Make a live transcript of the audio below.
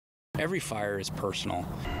Every fire is personal.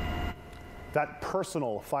 That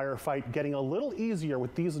personal firefight getting a little easier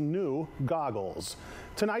with these new goggles.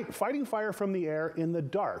 Tonight, fighting fire from the air in the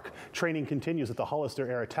dark. Training continues at the Hollister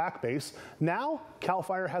Air Attack Base. Now, CAL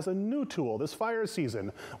FIRE has a new tool this fire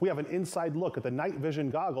season. We have an inside look at the night vision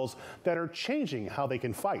goggles that are changing how they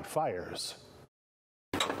can fight fires.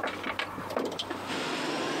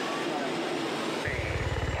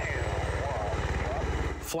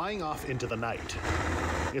 Flying off into the night.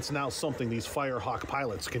 It's now something these Firehawk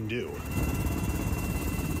pilots can do.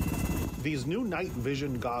 These new night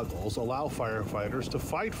vision goggles allow firefighters to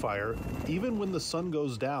fight fire even when the sun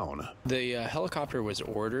goes down. The helicopter was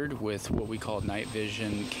ordered with what we call night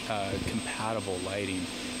vision compatible lighting.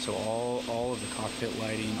 So all of the cockpit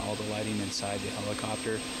lighting, all the lighting inside the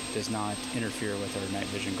helicopter does not interfere with our night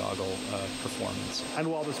vision goggle performance. And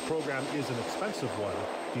while this program is an expensive one,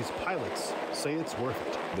 these pilots say it's worth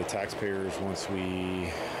it. The taxpayers, once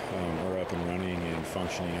we are up and running and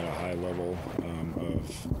functioning at a high level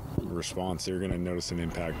of response, they're going to notice an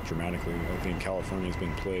impact dramatically. I think California has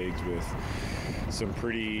been plagued with some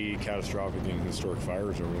pretty catastrophic and historic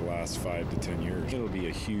fires over the last 5 to 10 years. It'll be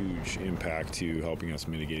a huge impact to helping us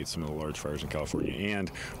mitigate some of the large fires in California and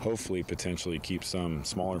hopefully potentially keep some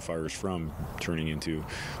smaller fires from turning into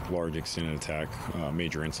large extended attack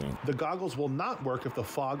major incidents. The goggles will not work if the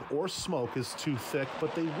fog or smoke is too thick,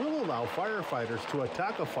 but they will allow firefighters to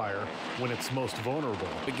attack a fire when it's most vulnerable.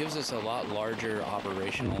 It gives us a lot larger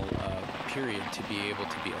operational period to be able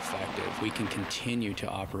to be effective. We can continue to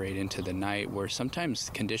operate into the night where sometimes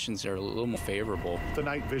conditions are a little more favorable. The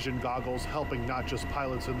night vision goggles helping not just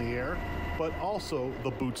pilots in the air, but also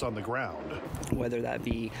the boots on the ground. Whether that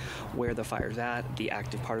be where the fire's at, the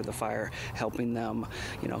active part of the fire, helping them,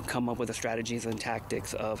 come up with the strategies and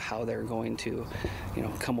tactics of how they're going to,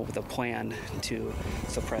 come up with a plan to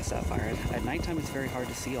suppress that fire. At nighttime, it's very hard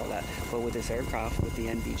to see all that, but with this aircraft, with the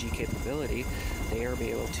NVG capability, they are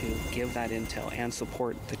able to give that intel and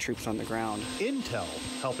support the troops on the ground. Intel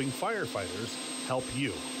helping firefighters help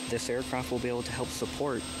you. This aircraft will be able to help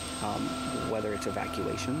support whether it's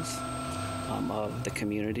evacuations of the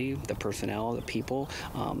community, the personnel, the people,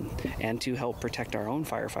 and to help protect our own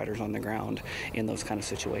firefighters on the ground in those kind of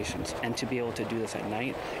situations. And to be able to do this at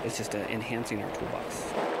night is just enhancing our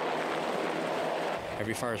toolbox.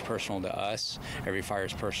 Every fire is personal to us. Every fire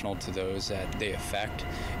is personal to those that they affect,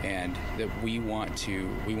 and that we want to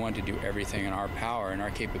do everything in our power and our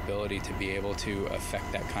capability to be able to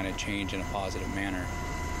affect that kind of change in a positive manner.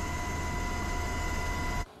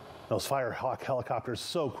 Those Firehawk helicopters,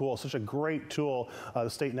 so cool, such a great tool. The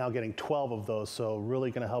state now getting 12 of those, so really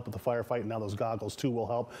going to help with the firefight. And now those goggles too will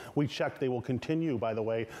help. We checked, they will continue, by the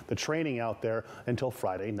way, the training out there until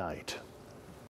Friday night.